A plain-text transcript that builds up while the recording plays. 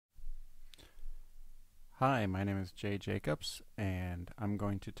Hi, my name is Jay Jacobs, and I'm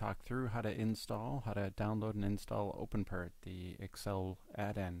going to talk through how to download and install OpenPERT, the Excel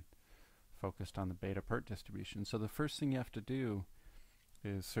add-in focused on the beta PERT distribution. So the first thing you have to do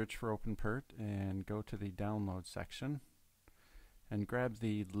is search for OpenPERT and go to the download section and grab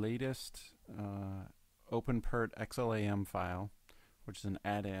the latest OpenPERT XLAM file, which is an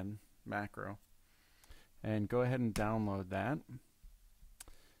add-in macro, and go ahead and download that.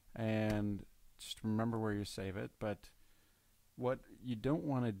 And just remember where you save it, but what you don't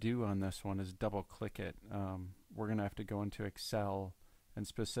want to do on this one is double click it. We're going to have to go into Excel and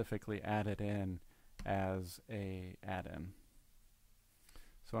specifically add it in as a add-in.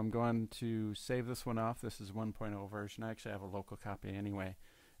 So I'm going to save this one off. This is 1.0 version. I actually have a local copy anyway.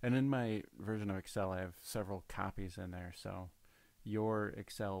 And in my version of Excel I have several copies in there, so your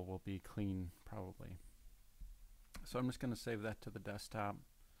Excel will be clean probably. So I'm just going to save that to the desktop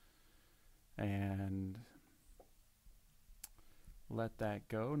and let that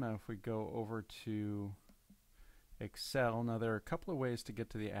go. Now if we go over to Excel, now there are a couple of ways to get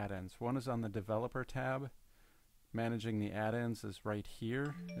to the add-ins. One is on the developer tab. Managing the add-ins is right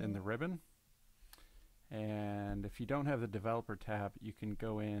here in the ribbon. And if you don't have the developer tab, you can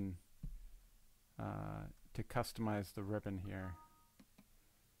go in to customize the ribbon here.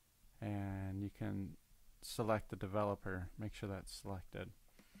 And you can select the developer, make sure that's selected.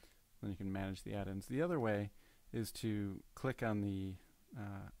 Then you can manage the add-ins. The other way is to click on the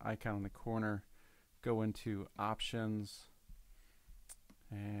icon in the corner, go into options,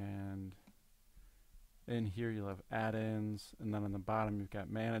 and in here you'll have add-ins, and then on the bottom you've got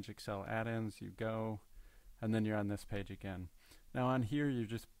manage Excel add-ins. You go, and then you're on this page again. Now on here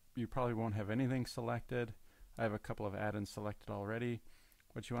you probably won't have anything selected. I have a couple of add-ins selected already.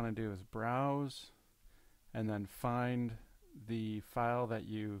 What you want to do is browse and then find the file that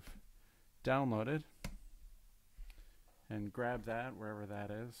you've downloaded and grab that wherever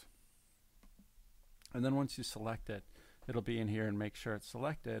that is, and then once you select it, it'll be in here, and make sure it's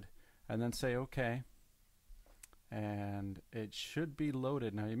selected and then say OK, and it should be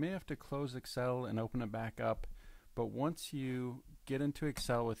loaded. Now you may have to close Excel and open it back up, but once you get into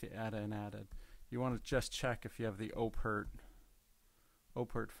Excel with the add-in added, you want to just check if you have the OPERT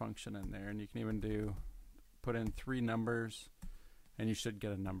function in there, and you can even put in 3 numbers and you should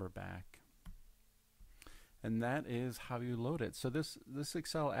get a number back. And that is how you load it. So this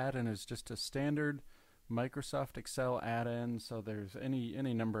Excel add-in is just a standard Microsoft Excel add-in, so there's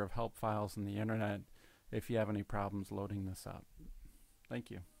any number of help files in the internet if you have any problems loading this up. Thank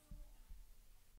you.